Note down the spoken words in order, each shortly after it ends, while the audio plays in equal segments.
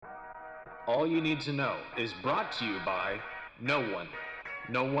All You Need to Know is brought to you by no one.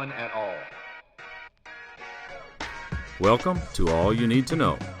 No one at all. Welcome to All You Need to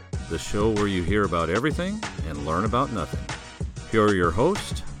Know, the show where you hear about everything and learn about nothing. Here are your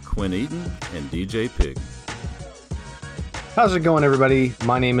hosts, Quinn Eaton and DJ Pig. How's it going, everybody?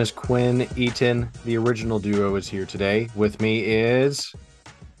 My name is Quinn Eaton. The original duo is here today. With me is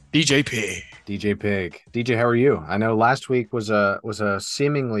DJ Pig. DJ Pig. DJ, how are you? I know last week was a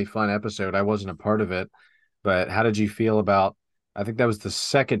seemingly fun episode. I wasn't a part of it, but how did you feel about? I think that was the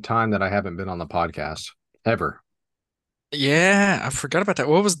second time that I haven't been on the podcast ever. Yeah, I forgot about that.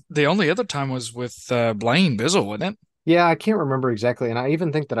 What was the only other time was with Blaine Bizzle, wasn't it? Yeah, I can't remember exactly, and I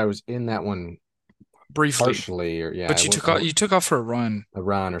even think that I was in that one Briefly. partially, or yeah, But you took off for a run. a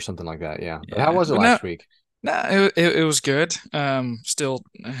run or something like that. Yeah, but how Yeah. was it But no, last week? no, it was good. Still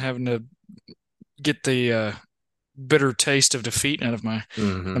having to get the bitter taste of defeat out of my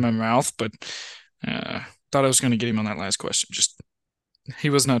mouth, but thought I was going to get him on that last question. Just he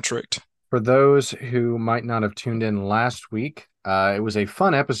was not tricked. For those who might not have tuned in last week, it was a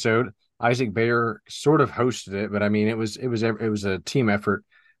fun episode. Isaac Bayer sort of hosted it, but I mean, it was a team effort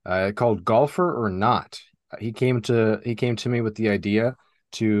called Golfer or Not. He came to me with the idea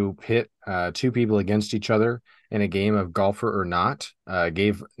to pit two people against each other in a game of Golfer or Not.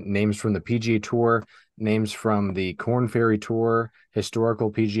 Gave names from the PGA Tour, names from the Korn Ferry Tour,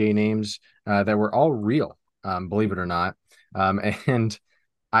 historical PGA names that were all real, believe it or not. And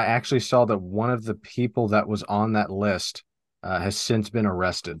I actually saw that one of the people that was on that list has since been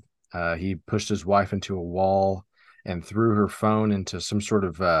arrested. He pushed his wife into a wall and threw her phone into some sort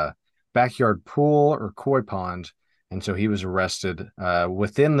of backyard pool or koi pond. And so he was arrested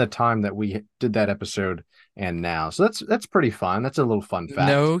within the time that we did that episode and now. So that's pretty fun. That's a little fun fact.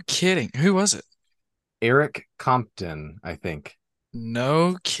 No kidding. Who was it? Eric Compton, I think.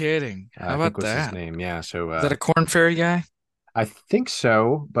 No kidding. How I think about was that? his name. Yeah. So Is that a Corn Ferry guy? I think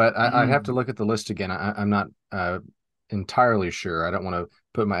so, but I'd have to Mm. look at the list again. I'm not entirely sure. I don't want to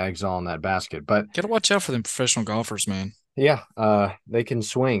put my eggs all in that basket, but Gotta watch out for them professional golfers, man. yeah, they can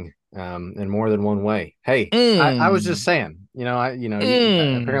swing in more than one way. Hey, I was just Mm. saying,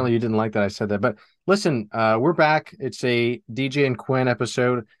 Mm. apparently you didn't like that I said that, but listen, we're back. It's a DJ and Quinn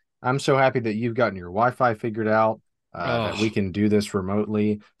episode. I'm so happy that you've gotten your Wi-Fi figured out. That we Oh, can do this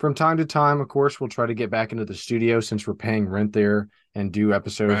remotely from time to time. Of course, we'll try to get back into the studio since we're paying rent there and do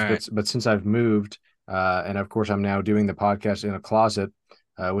episodes. right. But since I've moved, and of course I'm now doing the podcast in a closet,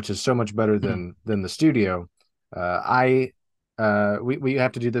 which is so much better Mm. than the studio. I we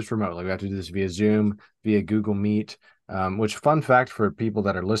have to do this remotely. We have to do this via Zoom, via Google Meet. Which fun fact for people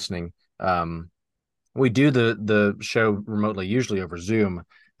that are listening, we do the show remotely, usually over Zoom.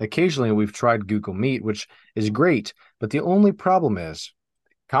 Occasionally, we've tried Google Meet, which is great, but the only problem is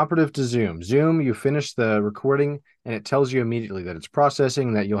comparative to Zoom. Zoom, you finish the recording and it tells you immediately that it's processing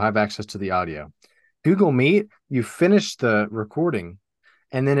and that you'll have access to the audio. Google Meet, you finish the recording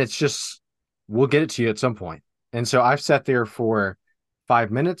and then it's just, we'll get it to you at some point. And so I've sat there for 5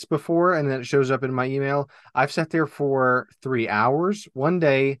 minutes before and then it shows up in my email. I've sat there for 3 hours. One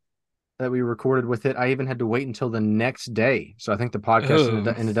day that we recorded with it, I even had to wait until the next day. So I think the podcast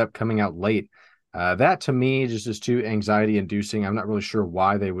Oh, ended up coming out late. That to me just is too anxiety inducing. I'm not really sure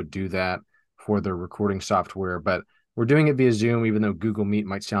why they would do that for the recording software, but we're doing it via Zoom, even though Google Meet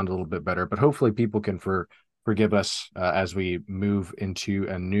might sound a little bit better. But hopefully people can forgive us as we move into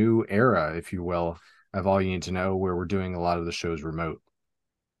a new era, if you will, of All You Need to Know, where we're doing a lot of the shows remote.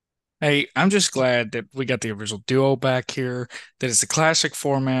 hey, I'm just glad that we got the original duo back here, that it's a classic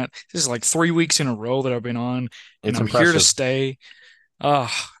format. This is like 3 weeks in a row that I've been on, and It's I'm here to impressive. stay.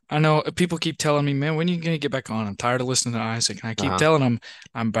 I know people keep telling me, man, when are you gonna get back on? I'm tired of listening to Isaac. And I keep Uh-huh. telling them,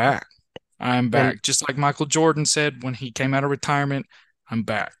 I'm back. I'm And back. Just like Michael Jordan said when he came out of retirement, I'm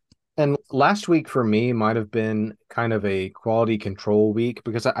back. And last week for me might have been kind of a quality control week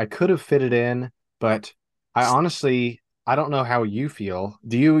because I could have fit it in, but I honestly I don't know how you feel.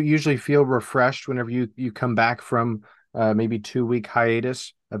 Do you usually feel refreshed whenever you come back from maybe 2 week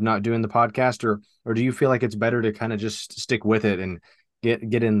hiatus of not doing the podcast, or do you feel like it's better to kind of just stick with it and get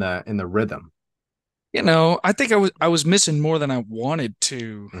in the rhythm? I think I was missing more than I wanted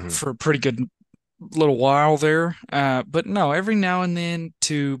to Hmm. for a pretty good little while there. But no, every now and then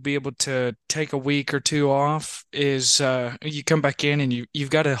to be able to take a week or two off is you come back in and you've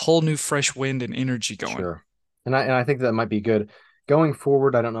got a whole new fresh wind and energy going. Sure. And I think that might be good. Going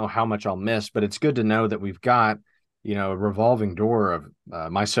forward, I don't know how much I'll miss, but it's good to know that we've got, a revolving door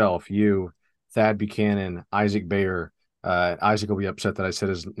of myself, you, Thad Buchanan, Isaac Bayer. Isaac will be upset that I said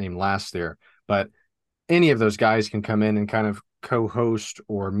his name last there, but any of those guys can come in and kind of co-host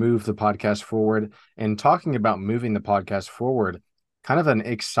or move the podcast forward. And talking about moving the podcast forward, kind of an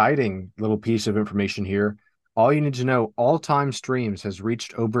exciting little piece of information here. All you need to know, all-time streams has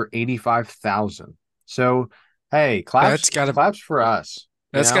reached over 85,000. So, hey, claps for us.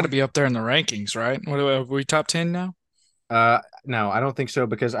 That's got to be up there in the rankings, right? What are we, top 10 now? No, I don't think so,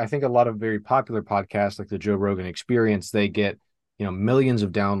 because I think a lot of very popular podcasts like the Joe Rogan Experience, they get, millions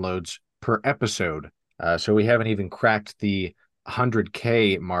of downloads per episode. So we haven't even cracked the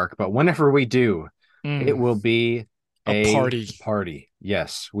 100K mark, but whenever we do, it will be a party.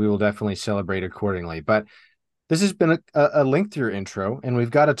 Yes, we will definitely celebrate accordingly. But this has been a lengthier intro, and we've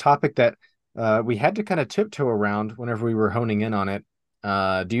got a topic that we had to kind of tiptoe around whenever we were honing in on it.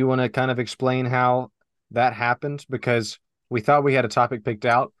 Do you want to kind of explain how that happened? Because we thought we had a topic picked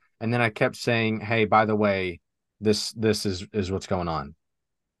out, and then I kept saying, hey, by the way, this is what's going on.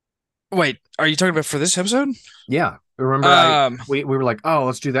 Wait, are you talking about for this episode? Yeah. Remember, we were like, oh,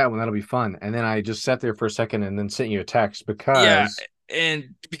 let's do that one. That'll be fun. And then I just sat there for a second and then sent you a text because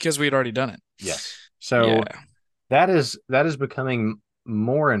we had already done it. Yes. So that is becoming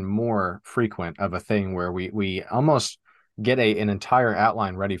more and more frequent of a thing where we almost get an entire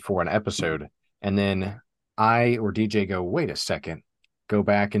outline ready for an episode, and then I or DJ go, wait a second, go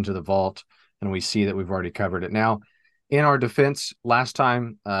back into the vault, and we see that we've already covered it. Now, in our defense, last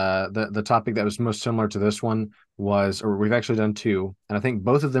time, the topic that was most similar to this one was, or we've actually done two, and I think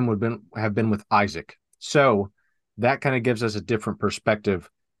both of them have been with Isaac. So that kind of gives us a different perspective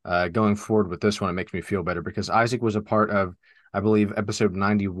going forward with this one. It makes me feel better because Isaac was a part of, I believe, episode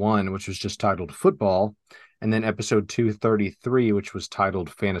 91, which was just titled Football, and then episode 233, which was titled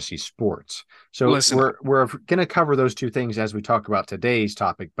Fantasy Sports. So we're going to cover those two things as we talk about today's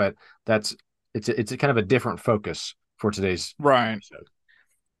topic, but it's a kind of a different focus for today's episode.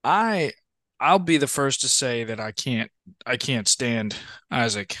 I'll be the first to say that I can't stand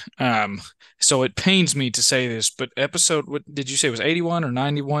Isaac. So it pains me to say this, but episode, what did you say, it was 81 or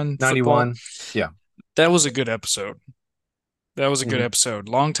 91? 91. Football? Yeah. That was a good episode. Good episode.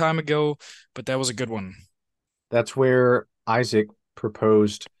 Long time ago, but that was a good one. That's where Isaac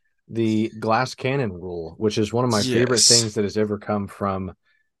proposed the glass cannon rule, which is one of my favorite things that has ever come from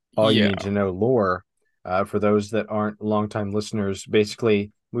All You Need to Know lore. For those that aren't longtime listeners,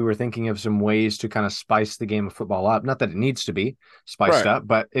 basically, we were thinking of some ways to kind of spice the game of football up. Not that it needs to be spiced up,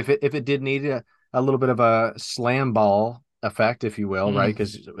 but if it did need a little bit of a slam ball effect, if you will, right?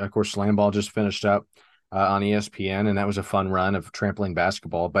 Because, of course, slam ball just finished up on ESPN, and that was a fun run of trampoline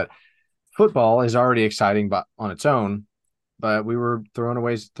basketball. But football is already exciting on its own, but we were throwing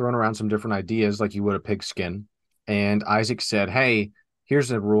around some different ideas like you would a pigskin. And Isaac said, hey,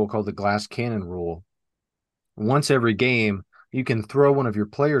 here's a rule called the glass cannon rule. Once every game, you can throw one of your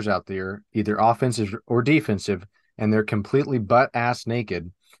players out there, either offensive or defensive, and they're completely butt-ass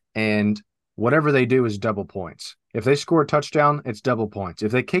naked, and whatever they do is double points. If they score a touchdown, it's double points.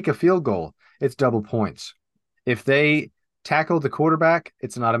 If they kick a field goal, it's double points. If they tackle the quarterback,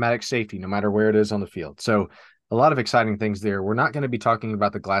 it's an automatic safety, no matter where it is on the field. So a lot of exciting things there. We're not going to be talking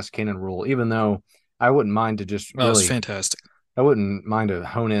about the glass cannon rule, even though I wouldn't mind to just really... That was fantastic. I wouldn't mind to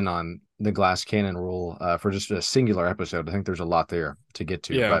hone in on the glass cannon rule for just a singular episode. I think there's a lot there to get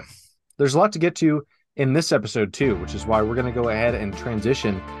to. But there's a lot to get to in this episode too, which is why we're going to go ahead and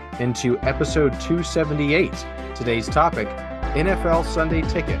transition into episode 278. Today's topic, NFL Sunday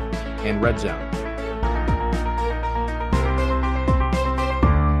Ticket and Redzone.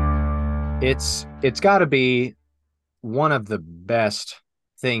 It's got to be one of the best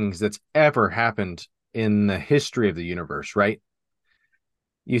things that's ever happened in the history of the universe, right?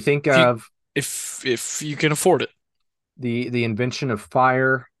 You think of if you can afford it, the invention of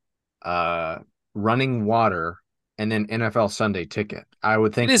fire, running water, and then NFL Sunday Ticket. I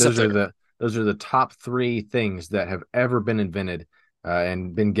would think those are the top three things that have ever been invented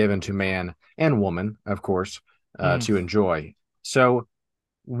and been given to man and woman, of course, to enjoy. So,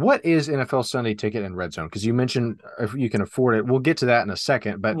 what is NFL Sunday Ticket and Redzone? Because you mentioned if you can afford it. We'll get to that in a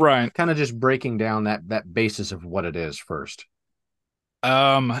second, but kind of just breaking down that basis of what it is first.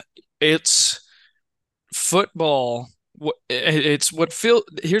 It's football. Here's what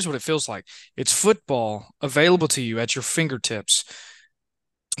it feels like. It's football available to you at your fingertips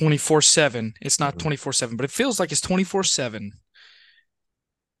 24/7. It's not 24/7, but it feels like it's 24/7.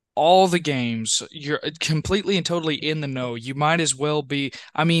 All the games, you're completely and totally in the know. You might as well be,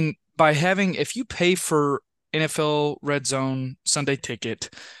 if you pay for NFL Redzone Sunday Ticket,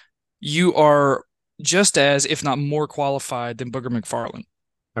 you are just as, if not more qualified than Booger McFarland.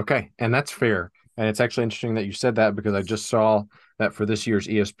 Okay, and that's fair. And it's actually interesting that you said that because I just saw that for this year's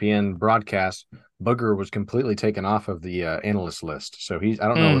ESPN broadcast, Booger was completely taken off of the analyst list. So I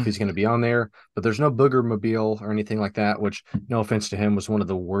don't know if he's going to be on there, but there's no Booger mobile or anything like that, which, no offense to him, was one of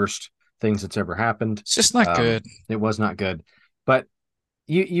the worst things that's ever happened. It's just not good. It was not good. But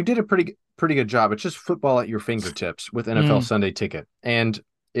you did a pretty good job. It's just football at your fingertips with NFL Sunday Ticket. And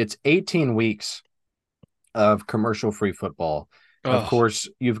it's 18 weeks of commercial-free football. Of course,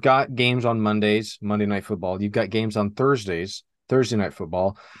 you've got games on Mondays, Monday Night Football. You've got games on Thursdays, Thursday Night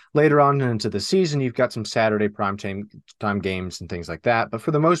Football. Later on into the season, you've got some Saturday time games and things like that. But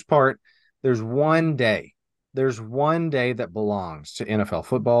for the most part, there's one day that belongs to NFL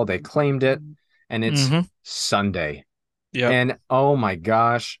football. They claimed it, and it's Sunday. Yeah. And oh my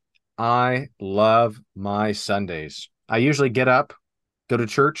gosh, I love my Sundays. I usually get up, go to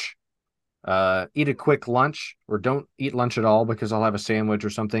church, eat a quick lunch, or don't eat lunch at all because I'll have a sandwich or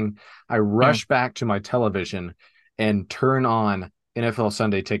something. I rush back to my television and turn on NFL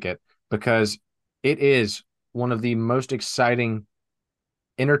Sunday Ticket because it is one of the most exciting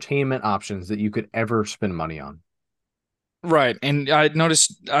entertainment options that you could ever spend money on. Right. And I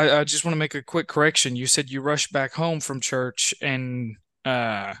noticed, I just want to make a quick correction. You said you rush back home from church and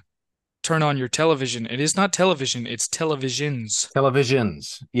turn on your television. It is not television, it's televisions.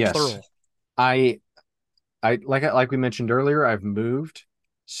 Televisions, yes. Plural. I like we mentioned earlier, I've moved,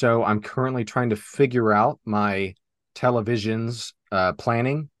 so I'm currently trying to figure out my televisions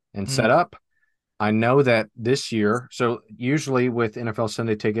planning and setup. I know that this year, so usually with NFL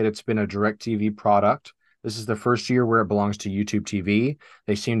Sunday Ticket, it's been a DirecTV product. This is the first year where it belongs to YouTube TV.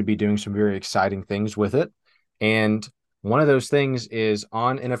 They seem to be doing some very exciting things with it. And one of those things is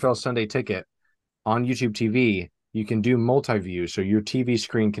on NFL Sunday Ticket, on YouTube TV, you can do multi-view. So your TV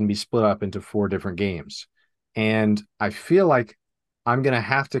screen can be split up into 4 different games. And I feel like I'm going to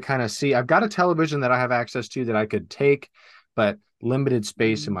have to kind of see. I've got a television that I have access to that I could take, but limited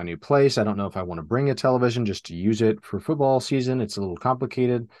space in my new place. I don't know if I want to bring a television just to use it for football season. It's a little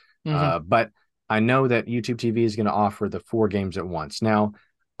complicated. But I know that YouTube TV is going to offer the 4 games at once. Now,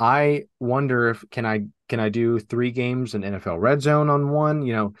 I wonder if can I do 3 games in NFL Redzone on one?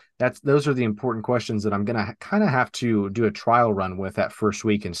 You know, those are the important questions that I'm going to kind of have to do a trial run with that first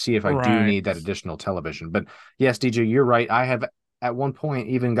week and see if I do need that additional television. But yes, DJ, you're right. I have at one point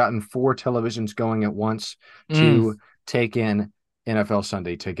even gotten 4 televisions going at once to take in NFL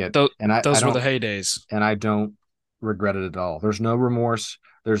Sunday Ticket. Those were the heydays. And I don't regret it at all. There's no remorse.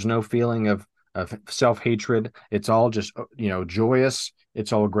 There's no feeling of self-hatred. It's all just, joyous.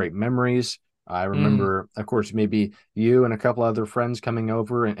 It's all great memories. I remember, of course, maybe you and a couple other friends coming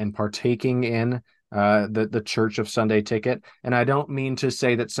over and partaking in the Church of Sunday Ticket. And I don't mean to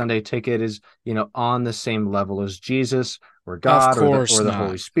say that Sunday Ticket is, on the same level as Jesus or God or the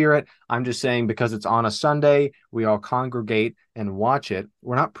Holy Spirit. I'm just saying because it's on a Sunday, we all congregate and watch it.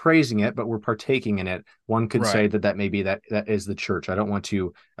 We're not praising it, but we're partaking in it. One could say that maybe that is the church. I don't want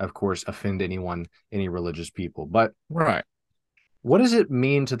to, of course, offend any religious people. But what does it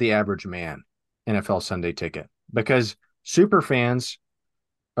mean to the average man, NFL Sunday Ticket? Because super fans,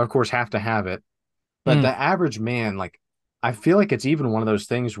 of course, have to have it. But the average man, I feel like it's even one of those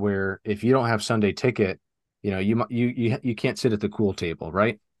things where if you don't have Sunday Ticket, you can't sit at the cool table,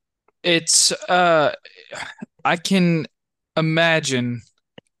 right? It's I can imagine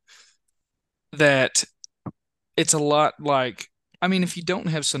that it's a lot like, I mean, if you don't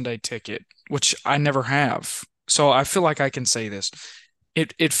have Sunday Ticket, which I never have, so I feel like I can say this,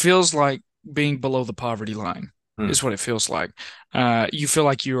 it feels like being below the poverty line is what it feels like. You feel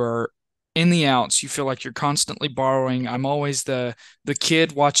like you are in the outs. You feel like you're constantly borrowing. I'm always the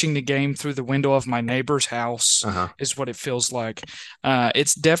kid watching the game through the window of my neighbor's house is what it feels like.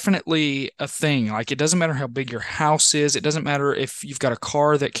 It's definitely a thing. Like, it doesn't matter how big your house is. It doesn't matter if you've got a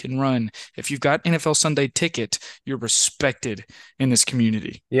car that can run. If you've got NFL Sunday Ticket, you're respected in this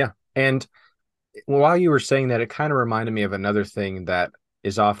community. Yeah. And while you were saying that, it kind of reminded me of another thing that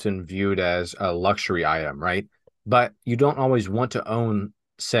is often viewed as a luxury item, right? But you don't always want to own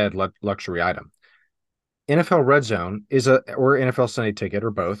said luxury item. NFL Redzone or NFL Sunday Ticket, or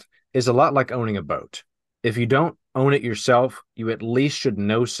both, is a lot like owning a boat. If you don't own it yourself, you at least should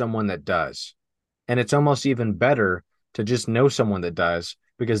know someone that does. And it's almost even better to just know someone that does,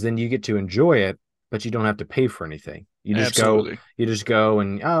 because then you get to enjoy it, but you don't have to pay for anything. You just go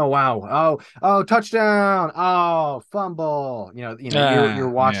and, oh wow, oh touchdown, oh fumble. You're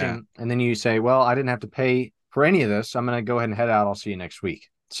watching, and then you say, well, I didn't have to pay for any of this. I'm going to go ahead and head out. I'll see you next week.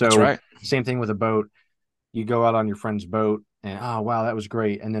 So same thing with a boat. You go out on your friend's boat and, oh, wow, that was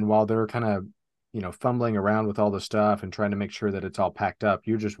great. And then while they're kind of fumbling around with all the stuff and trying to make sure that it's all packed up.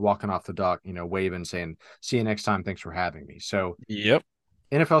 You're just walking off the dock, waving, saying, "See you next time. Thanks for having me." So Yep.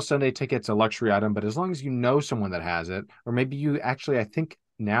 NFL Sunday Ticket's a luxury item, but as long as you know someone that has it, or maybe you actually, I think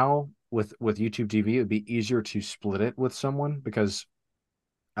now with YouTube TV, it would be easier to split it with someone, because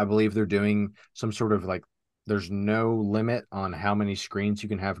I believe they're doing some sort of like, there's no limit on how many screens you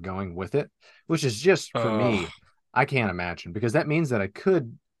can have going with it, which is just, for Oh, me, I can't imagine, because that means that I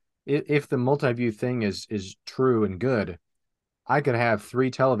could, if the multi-view thing is true and good, I could have 3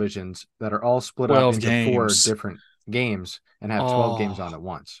 televisions that are all split up 12 into 4 games. different games and have 12 games Oh, on at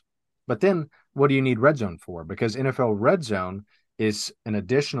once. But then what do you need Redzone for? Because NFL Redzone is an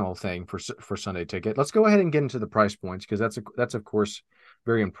additional thing for Sunday Ticket. Let's go ahead and get into the price points, because that's of course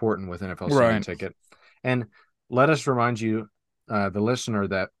very important with NFL Sunday right. Ticket. And let us remind you, the listener,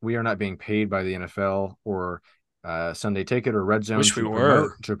 that we are not being paid by the NFL or Sunday Ticket or Red Zone Wish we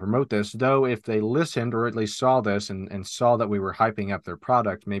were. to promote this. Though if they listened, or at least saw this and saw that we were hyping up their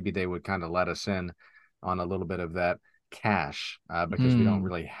product, maybe they would kind of let us in on a little bit of that cash, because we don't Hmm.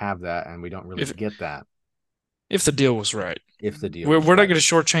 really have that, and we don't really If get that if the deal was right. if the deal We're, was we're not right. going to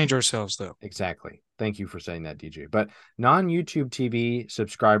shortchange ourselves, though. Exactly. Thank you for saying that, DJ. But non-YouTube TV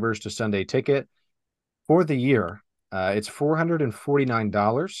subscribers to Sunday Ticket for the year, it's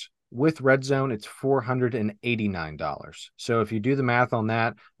 $449. With Red Zone, it's $489. So if you do the math on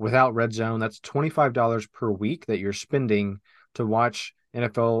that, without Red Zone, that's $25 per week that you're spending to watch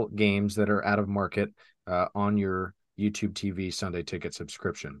NFL games that are out of market on your YouTube TV Sunday Ticket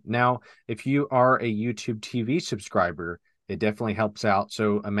subscription. Now, if you are a YouTube TV subscriber, it definitely helps out.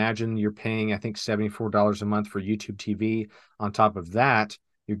 So imagine you're paying, I think, $74 a month for YouTube TV. On top of that,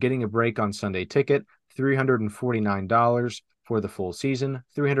 you're getting a break on Sunday Ticket, $349 for the full season,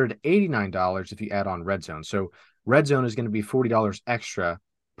 $389 if you add on Red Zone. So Red Zone is going to be $40 extra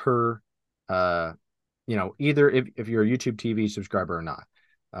per, either if you're a YouTube TV subscriber or not.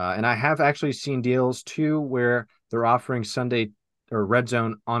 And I have actually seen deals too where they're offering Sunday or Red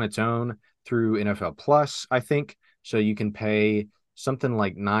Zone on its own through NFL Plus, I think. So you can pay something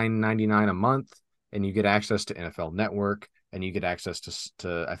like $9.99 a month, and you get access to NFL Network, and you get access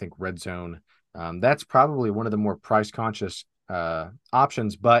to I think Red Zone. That's probably one of the more price conscious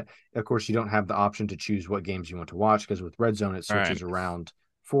options, but of course you don't have the option to choose what games you want to watch, because with Red Zone it All right. switches around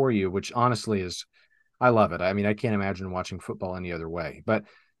for you, which honestly is, I love it. I mean, I can't imagine watching football any other way. But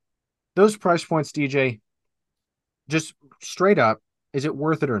those price points, DJ, just straight up, is it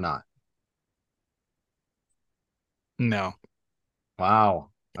worth it or not? No. Wow.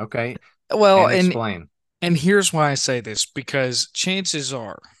 Okay. Well, And and explain. and here's why I say this, because chances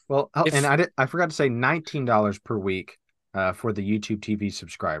are, Well, oh, and if I forgot to say $19 per week for the YouTube TV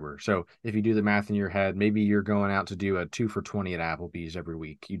subscriber. So if you do the math in your head, maybe you're going out to do a 2 for 20 at Applebee's every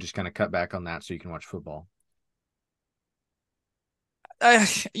week. You just kind of cut back on that so you can watch football.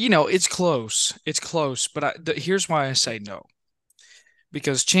 it's close, but here's why I say no.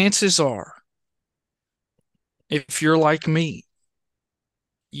 Because chances are, if you're like me,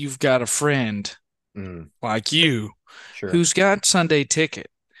 you've got a friend like you Sure. who's got Sunday Ticket.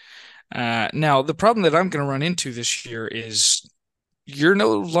 Now, the problem that I'm going to run into this year is you're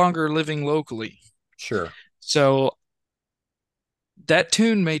no longer living locally. Sure. So that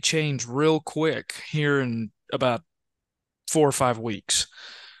tune may change real quick here in about 4 or 5 weeks.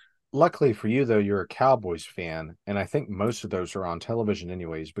 Luckily for you, though, you're a Cowboys fan, and I think most of those are on television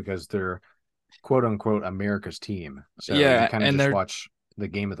anyways, because they're quote unquote America's team. So you Yeah, kind of and just they're watch the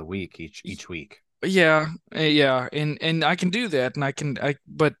game of the week each week. yeah, and I can do that, and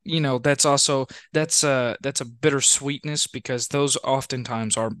but that's a bittersweetness, because those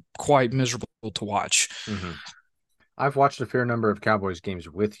oftentimes are quite miserable to watch. Mm-hmm. I've watched a fair number of Cowboys games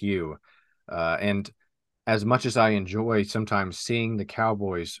with you, and as much as I enjoy sometimes seeing the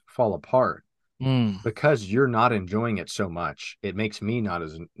Cowboys fall apart, Mm, because you're not enjoying it so much, it makes me not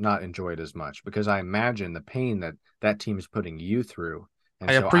enjoy it as much, because I imagine the pain that team is putting you through, and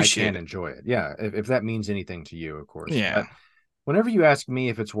I so I appreciate can't it. enjoy it. Yeah, if that means anything to you, of course. Yeah. But whenever you ask me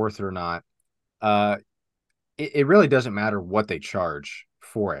if it's worth it or not, uh, it really doesn't matter what they charge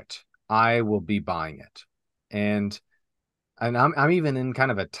for it. I will be buying it, and I'm even in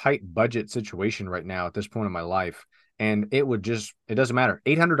kind of a tight budget situation right now at this point in my life. And it doesn't matter.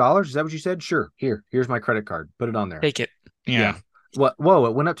 $800? Is that what you said? Sure. Here's my credit card. Put it on there. Take it. Yeah. Yeah. What? Whoa,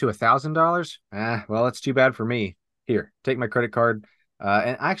 it went up to $1,000? Well, that's too bad for me. Here, take my credit card.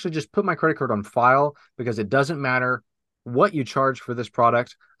 And I actually just put my credit card on file, because it doesn't matter what you charge for this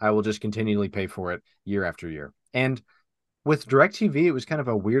product. I will just continually pay for it year after year. And with DirecTV, it was kind of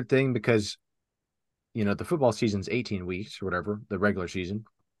a weird thing, because the football season's 18 weeks or whatever, the regular season.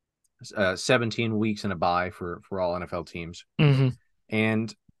 17 weeks in a bye for all NFL teams. Mm-hmm.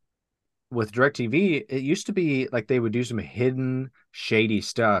 And with DirecTV, it used to be like they would do some hidden shady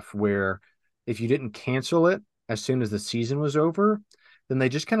stuff where if you didn't cancel it as soon as the season was over, then they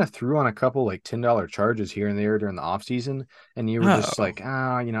just kind of threw on a couple like $10 charges here and there during the off season, and you were just Oh. like,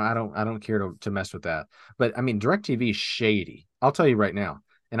 I don't care to mess with that. But I mean, DirecTV is shady. I'll tell you right now,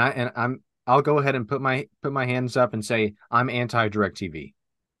 I'll go ahead and put my hands up and say I'm anti DirecTV.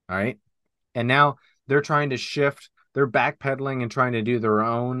 All right, and now they're trying to shift. They're backpedaling and trying to do their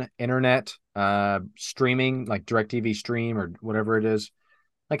own internet streaming, like DirecTV Stream or whatever it is.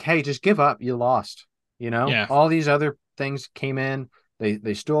 Like, hey, just give up. You lost. Yeah. All these other things came in.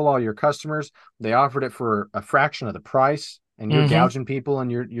 They stole all your customers. They offered it for a fraction of the price, and you're Mm-hmm. gouging people,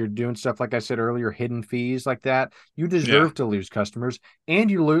 and you're doing stuff like I said earlier, hidden fees like that. You Yeah. deserve to lose customers, and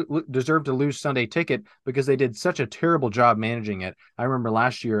you deserve to lose Sunday Ticket because they did such a terrible job managing it. I remember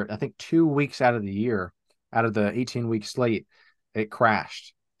last year, I think 2 weeks out of the year, out of the 18-week slate, it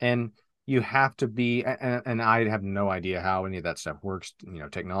crashed, and you have to be. And I have no idea how any of that stuff works,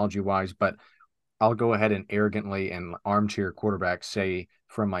 technology wise, but I'll go ahead and arrogantly and armchair quarterback say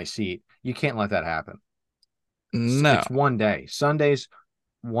from my seat, you can't let that happen. No. It's one day. Sundays,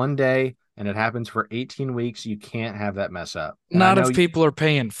 one day, and it happens for 18 weeks. You can't have that mess up. And I Not know if people are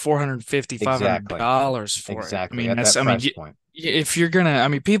paying $450, exactly, $500 for it. I exactly mean, at that I mean, price point. if you're gonna, I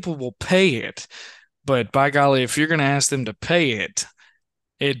mean, people will pay it, but by golly, if you're gonna ask them to pay it,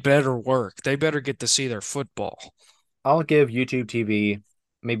 it better work. They better get to see their football. I'll give YouTube TV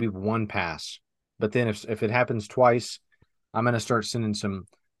maybe one pass, but then if it happens twice, I'm going to start sending some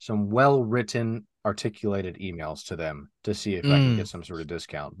well written, articulated emails to them to see if I can get some sort of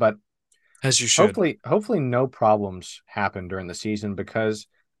discount. But As you should. hopefully no problems happen during the season because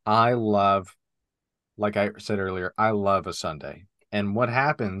I love, like I said earlier, I love a Sunday. And what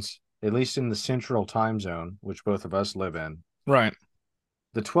happens, at least in the central time zone, which both of us live in, Right.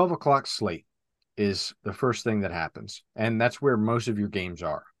 the 12 o'clock slate is the first thing that happens. And that's where most of your games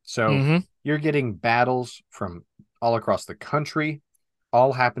are. So Mm-hmm. you're getting battles from all across the country,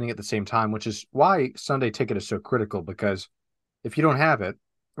 all happening at the same time, which is why Sunday Ticket is so critical because if you don't have it,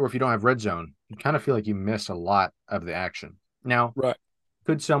 or if you don't have Redzone, you kind of feel like you miss a lot of the action. Now, Right.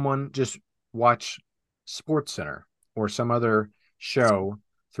 could someone just watch Sports Center or some other show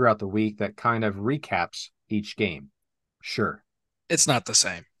throughout the week that kind of recaps each game? Sure. It's not the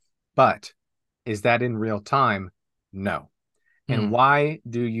same. But is that in real time? No. And Mm. why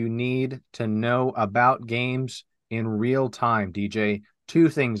do you need to know about games in real time, DJ? Two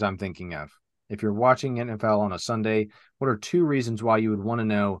things I'm thinking of. If you're watching NFL on a Sunday, what are two reasons why you would want to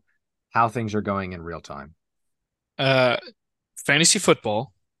know how things are going in real time? Uh, Fantasy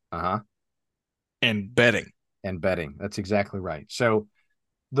football Uh-huh. and betting. And betting. That's exactly right. So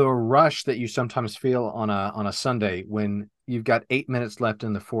the rush that you sometimes feel on a Sunday when you've got 8 minutes left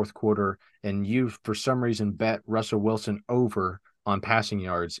in the fourth quarter and you for some reason bet Russell Wilson over on passing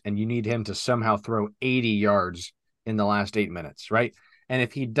yards and you need him to somehow throw 80 yards in the last 8 minutes, right? And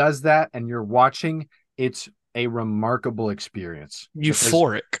if he does that and you're watching, it's a remarkable experience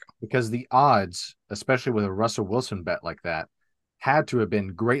Euphoric. because the odds, especially with a Russell Wilson bet like that, had to have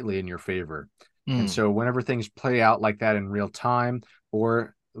been greatly in your favor. And Mm. so whenever things play out like that in real time,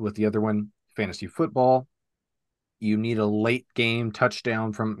 or with the other one, fantasy football, you need a late game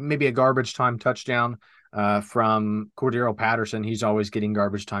touchdown from maybe a garbage time touchdown from Cordero Patterson. He's always getting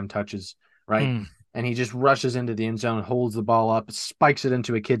garbage time touches, right? Mm. And he just rushes into the end zone, holds the ball up, spikes it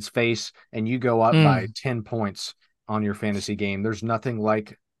into a kid's face, and you go up by Mm. 10 points on your fantasy game. There's nothing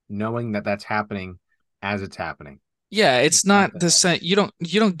like knowing that that's happening as it's happening. Yeah, it's It's not something the else. same.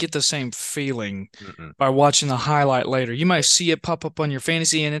 You don't get the same feeling Mm-mm. by watching the highlight later. You might see it pop up on your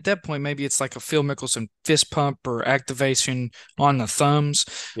fantasy, and at that point, maybe it's like a Phil Mickelson fist pump or activation on the thumbs.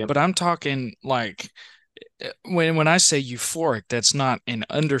 Yep. But I'm talking like when I say euphoric, that's not an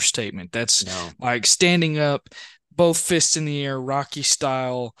understatement. That's No. like standing up, both fists in the air, Rocky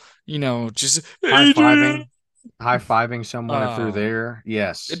style. Just High-fiving, high-fiving someone if they're Uh, there. it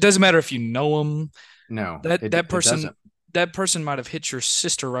Yes. doesn't matter if you know them. No, That it that it person doesn't. that person might have hit your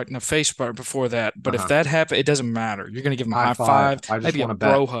sister right in the face right before that. But if Uh-huh. that happened, it doesn't matter. You're gonna give them a High high five. five, I just maybe a want to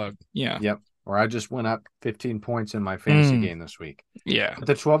bet. bro hug. Yeah. Yep. Or I just went up 15 points in my fantasy Mm, game this week. yeah. But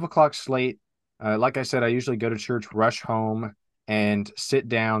the 12 o'clock slate, like I said, I usually go to church, rush home, and sit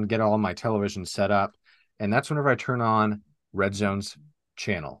down, get all my television set up. And that's whenever I turn on Red Zone's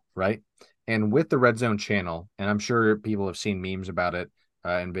channel, right? And with the Red Zone channel, and I'm sure people have seen memes about it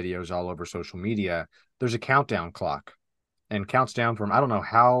and videos all over social media, there's a countdown clock and counts down from I don't know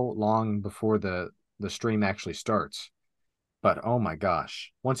how long before the stream actually starts. But oh my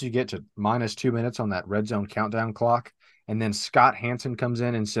gosh, once you get to -2 minutes on that red zone countdown clock, and then Scott Hansen comes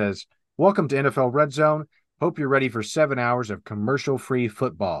in and says, "Welcome to NFL Red Zone. Hope you're ready for 7 hours of commercial-free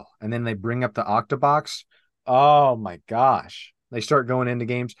football." And then they bring up the Octobox. Oh my gosh. They start going into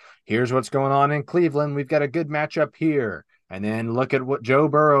games. Here's what's going on in Cleveland. We've got a good matchup here. And then look at what Joe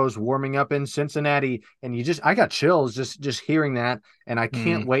Burrow's warming up in Cincinnati. And I got chills just hearing that. And I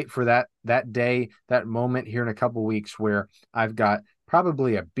can't wait for that day, that moment here in a couple weeks where I've got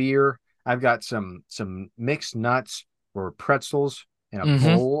probably a beer. I've got some mixed nuts or pretzels in a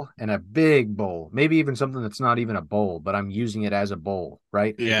bowl, and a big bowl, maybe even something that's not even a bowl, but I'm using it as a bowl,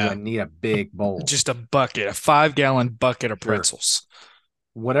 right? Yeah. I need a big bowl. Just a bucket, a 5-gallon bucket of pretzels.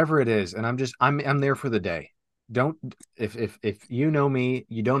 Whatever it is. And I'm there for the day. If you know me,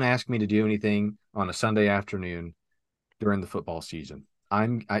 you don't ask me to do anything on a Sunday afternoon during the football season.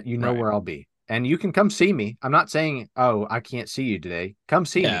 Where I'll be. And you can come see me. I'm not saying, oh, I can't see you today. Come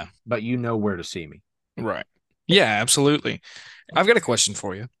see me, but you know where to see me. Right. Yeah, absolutely. I've got a question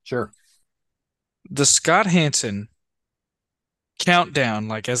for you. Sure. The Scott Hansen countdown,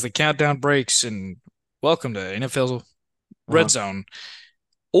 like as the countdown breaks and welcome to NFL Red Zone,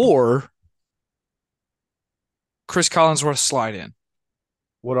 or Chris Collinsworth slide in.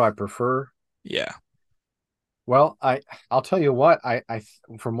 What do I prefer? Yeah. Well, I'll tell you what, I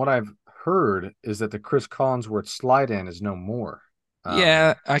from what I've heard is that the Chris Collinsworth slide in is no more.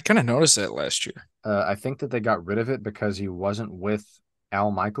 Yeah, I kind of noticed that last year. I think that they got rid of it because he wasn't with Al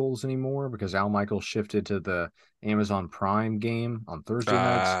Michaels anymore, because Al Michaels shifted to the Amazon Prime game on Thursday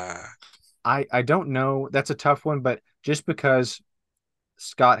nights. I don't know. That's a tough one, but just because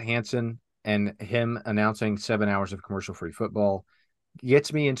Scott Hansen and him announcing 7 hours of commercial-free football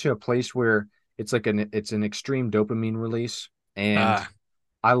gets me into a place where it's an extreme dopamine release. And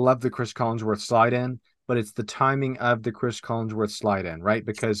I love the Chris Collinsworth slide in, but it's the timing of the Chris Collinsworth slide in, right?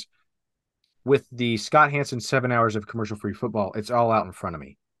 Because with the Scott Hansen 7 hours of commercial-free football, it's all out in front of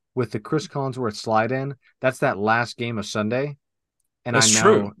me. With the Chris Collinsworth slide in, that's that last game of Sunday. And that's I know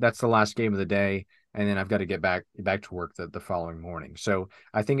true. That's the last game of the day. And then I've got to get back to work the following morning. So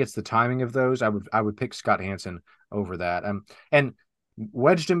I think it's the timing of those. I would pick Scott Hansen over that. And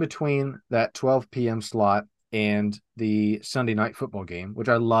wedged in between that 12 p.m. slot and the Sunday night football game, which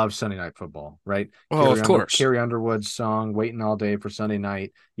I love Sunday night football, right? Oh, of course. Carrie Underwood's song, Waiting All Day for Sunday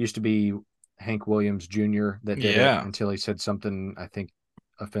Night, used to be Hank Williams Jr. that did it until he said something, I think,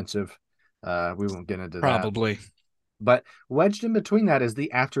 offensive. We won't get into that. Probably. But wedged in between that is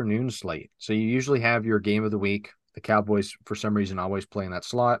the afternoon slate. So you usually have your game of the week. The Cowboys, for some reason, always play in that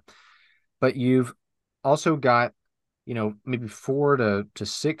slot. But you've also got, maybe 4 to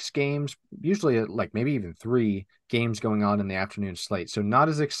 6 games, usually like maybe even 3 games going on in the afternoon slate. So not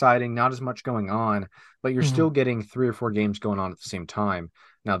as exciting, not as much going on, but you're still getting 3 or 4 games going on at the same time.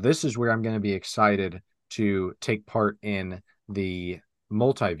 Now, this is where I'm going to be excited to take part in the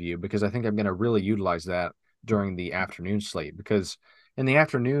multi-view, because I think I'm going to really utilize that during the afternoon slate, because in the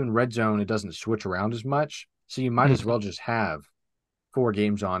afternoon red zone, it doesn't switch around as much. So you might as well just have 4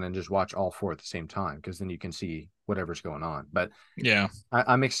 games on and just watch all 4 at the same time, because then you can see whatever's going on. But yeah,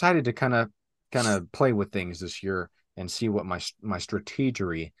 I'm excited to kind of play with things this year and see what my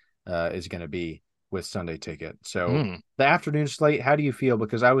strategery is going to be with Sunday Ticket. So the afternoon slate, how do you feel?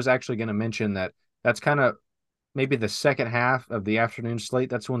 Because I was actually going to mention that's kind of maybe the second half of the afternoon slate.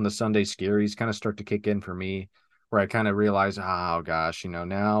 That's when the Sunday scaries kind of start to kick in for me, where I kind of realize, oh gosh,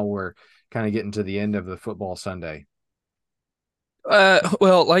 now we're kind of getting to the end of the football Sunday.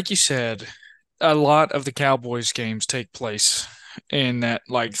 Well, like you said, a lot of the Cowboys games take place in that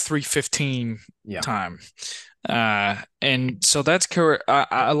like 3:15 time. And so that's correct.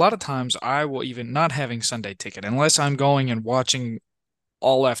 A lot of times I will, even not having Sunday Ticket, unless I'm going and watching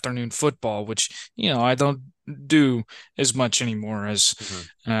all afternoon football, which, I don't do as much anymore as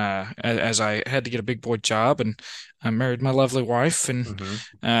I had to get a big boy job, and I married my lovely wife, and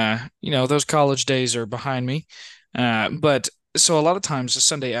those college days are behind me. But so a lot of times the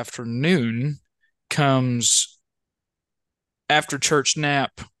Sunday afternoon comes after church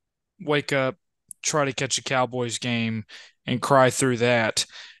nap, wake up, try to catch a Cowboys game and cry through that.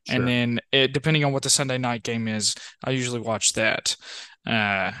 Sure. And then depending on what the Sunday night game is, I usually watch that.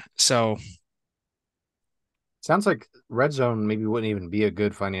 So sounds like Red Zone maybe wouldn't even be a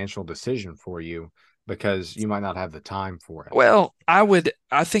good financial decision for you, because you might not have the time for it. Well, I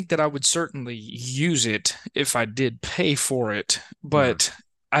think that I would certainly use it if I did pay for it, but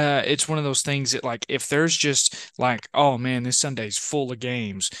it's one of those things that, like, if there's just like, oh man, this Sunday's full of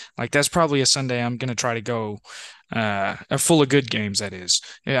games, like that's probably a Sunday I'm going to try to go, full of good games, that is.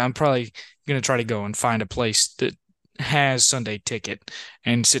 Yeah, I'm probably going to try to go and find a place that has Sunday Ticket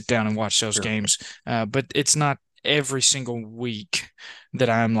and sit down and watch those games. But it's not every single week that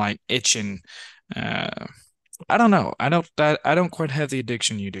I'm like itching. I don't know. I don't quite have the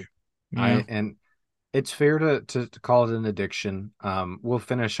addiction you do. And it's fair to call it an addiction. We'll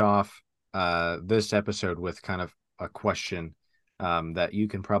finish off this episode with kind of a question that you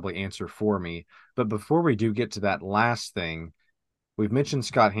can probably answer for me. But before we do get to that last thing, we've mentioned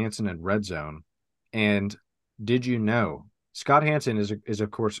Scott Hanson and Redzone. And did you know Scott Hanson is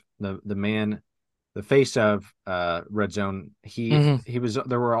of course the man, the face of Redzone. He was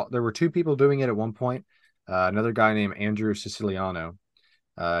there were two people doing it at one point. Another guy named Andrew Siciliano.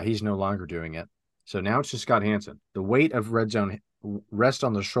 He's no longer doing it. So now it's just Scott Hanson. The weight of Redzone rests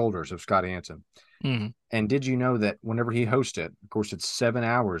on the shoulders of Scott Hanson. Mm-hmm. And did you know that whenever he hosts it, of course, it's 7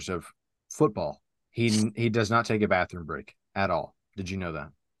 hours of football. He does not take a bathroom break at all. Did you know that?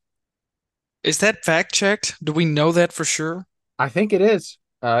 Is that fact checked? Do we know that for sure? I think it is.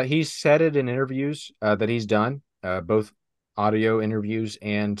 He's said it in interviews that he's done, both audio interviews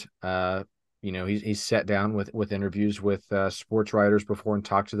and he's sat down with interviews with sports writers before and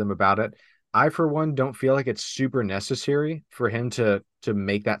talked to them about it. I, for one, don't feel like it's super necessary for him to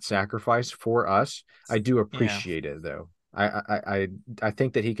make that sacrifice for us. I do appreciate it, though. I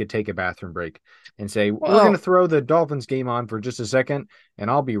think that he could take a bathroom break and say, we're going to throw the Dolphins game on for just a second, and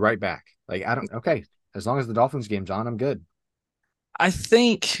I'll be right back. Like, okay, as long as the Dolphins game's on, I'm good. I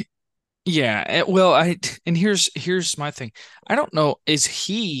think, yeah. Well, and here's my thing. I don't know, is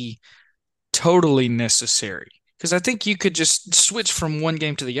he totally necessary? Because I think you could just switch from one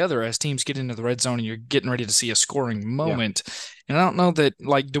game to the other as teams get into the red zone and you're getting ready to see a scoring moment. Yeah. And I don't know that,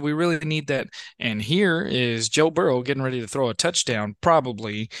 like, do we really need that? And here is Joe Burrow getting ready to throw a touchdown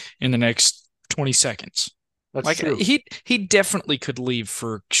probably in the next 20 seconds. That's true. He definitely could leave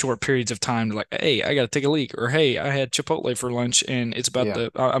for short periods of time to like, hey, I got to take a leak, or hey, I had Chipotle for lunch and it's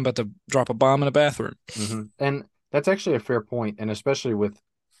about I'm about to drop a bomb in a bathroom. Mm-hmm. And that's actually a fair point. And especially with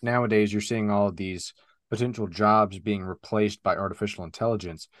nowadays, you're seeing all of these potential jobs being replaced by artificial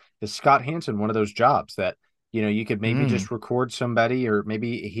intelligence. Is Scott Hanson one of those jobs that, you could maybe just record somebody, or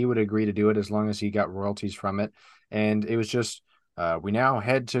maybe he would agree to do it as long as he got royalties from it. And it was just, we now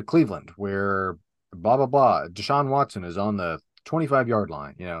head to Cleveland where blah, blah, blah. Deshaun Watson is on the 25-yard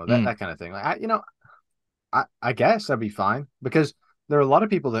line, that kind of thing. Like, I guess that'd be fine, because there are a lot of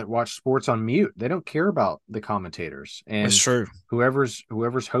people that watch sports on mute. They don't care about the commentators, and that's true. Whoever's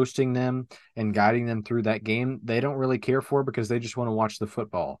hosting them and guiding them through that game, they don't really care for, because they just want to watch the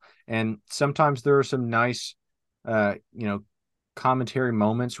football. And sometimes there are some nice, commentary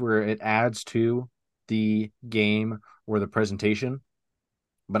moments where it adds to the game or the presentation.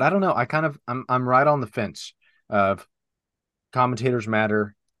 But I don't know. I'm right on the fence of commentators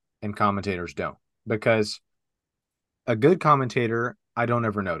matter and commentators don't, because a good commentator I don't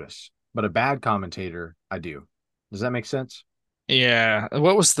ever notice, but a bad commentator I do. Does that make sense? Yeah.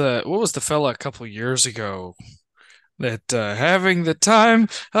 What was the fella a couple of years ago that having the time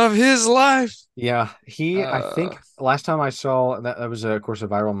of his life? Yeah, I think last time I saw that was of course a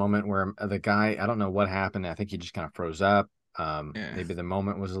viral moment where the guy, I don't know what happened. I think he just kind of froze up. Maybe the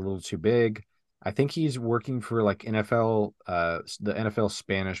moment was a little too big. I think he's working for like NFL, the NFL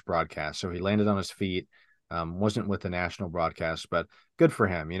Spanish broadcast. So he landed on his feet. Wasn't with the national broadcast, but good for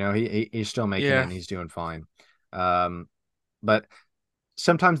him. He's still making it and he's doing fine. But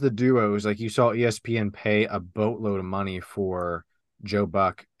sometimes the duos, like you saw ESPN pay a boatload of money for Joe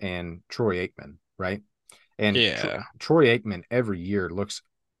Buck and Troy Aikman, right? And Troy Aikman every year looks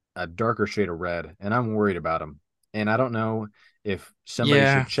a darker shade of red, and I'm worried about him. And I don't know if somebody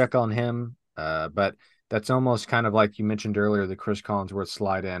should check on him, but that's almost kind of like you mentioned earlier, the Chris Collinsworth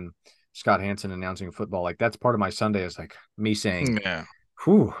slide in. Scott Hanson announcing football, like that's part of my Sunday is like me saying,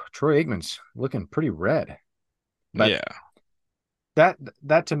 whew, Troy Aikman's looking pretty red. But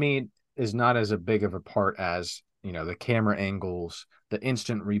that to me is not as a big of a part as, the camera angles, the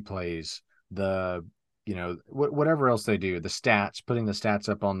instant replays, the, whatever else they do, the stats, putting the stats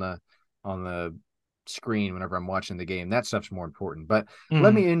up on the screen whenever I'm watching the game. That stuff's more important. But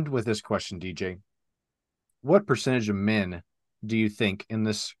let me end with this question, DJ. What percentage of men do you think in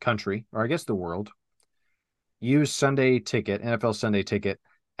this country, or I guess the world, use NFL Sunday Ticket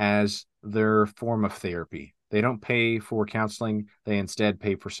as their form of therapy? They don't pay for counseling. They instead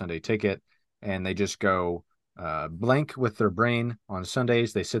pay for Sunday Ticket, and they just go blank with their brain on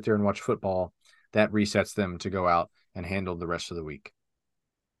Sundays. They sit there and watch football. That resets them to go out and handle the rest of the week.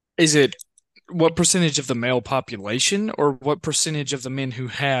 Is it what percentage of the male population, or what percentage of the men who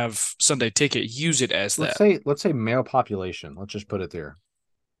have Sunday Ticket use it as that? Let's say male population. Let's just put it there.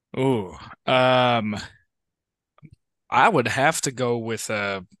 Oh, I would have to go with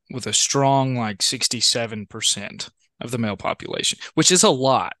a strong like 67% of the male population, which is a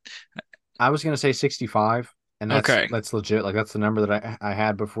lot. I was going to say 65, and Okay. that's legit. Like that's the number that I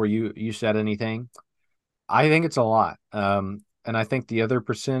had before you said anything. I think it's a lot. And I think the other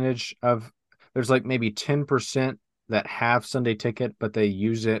percentage of there's like maybe 10% that have Sunday ticket, but they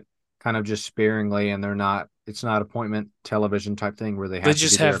use it kind of just sparingly, and it's not appointment television type thing where they have to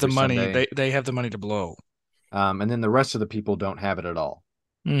just be there have the every money. Sunday. They have the money to blow. And then the rest of the people don't have it at all.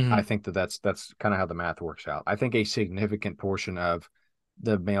 Mm-hmm. I think that's kind of how the math works out. I think a significant portion of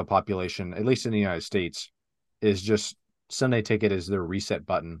the male population, at least in the United States, is just Sunday ticket is their reset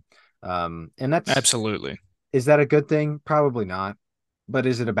button. And that's absolutely. Is that a good thing? Probably not. But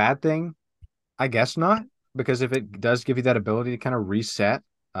is it a bad thing? I guess not, because if it does give you that ability to kind of reset,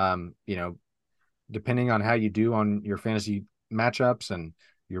 depending on how you do on your fantasy matchups and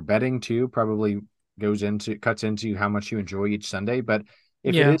your betting too, probably cuts into how much you enjoy each Sunday. But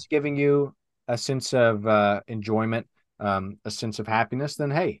if it is giving you a sense of enjoyment, a sense of happiness, then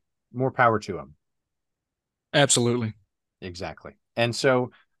hey, more power to them. Absolutely. Exactly. And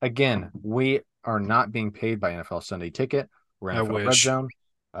so again, we are not being paid by NFL Sunday Ticket. We're NFL Redzone.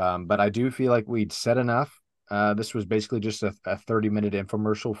 But I do feel like we'd said enough. This was basically just a 30-minute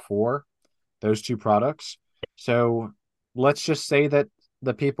infomercial for those two products. So let's just say that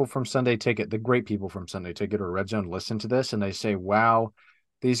the people from Sunday Ticket, the great people from Sunday Ticket or Redzone, listen to this and they say, wow,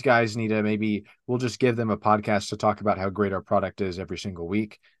 these guys need to we'll just give them a podcast to talk about how great our product is every single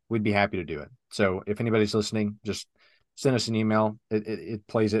week. We'd be happy to do it. So if anybody's listening, just send us an email. It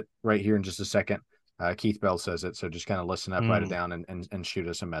plays it right here in just a second. Keith Bell says it. So just kind of listen up, write it down and shoot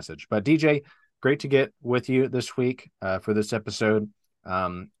us a message. But DJ, great to get with you this week for this episode.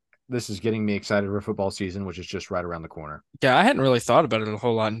 This is getting me excited for football season, which is just right around the corner. Yeah, I hadn't really thought about it a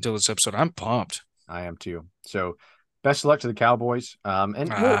whole lot until this episode. I'm pumped. I am too. So best of luck to the Cowboys.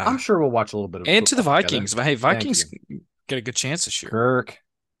 I'm sure we'll watch a little bit of and to the Vikings. Together. Hey, Vikings get a good chance this year. Kirk.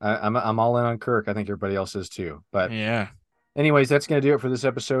 I'm all in on Kirk. I think everybody else is too. But yeah. Anyways, that's going to do it for this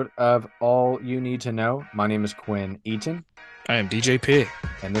episode of All You Need to Know. My name is Quinn Eaton. I am DJ P.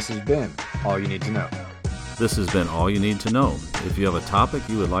 And this has been All You Need to Know. This has been All You Need to Know. If you have a topic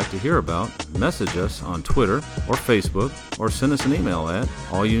you would like to hear about, message us on Twitter or Facebook, or send us an email at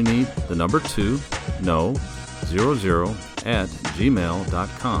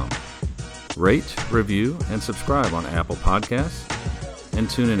allyouneed2know00@gmail.com. Rate, review, and subscribe on Apple Podcasts. And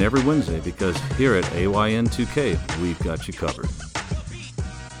tune in every Wednesday because here at AYN2K, we've got you covered.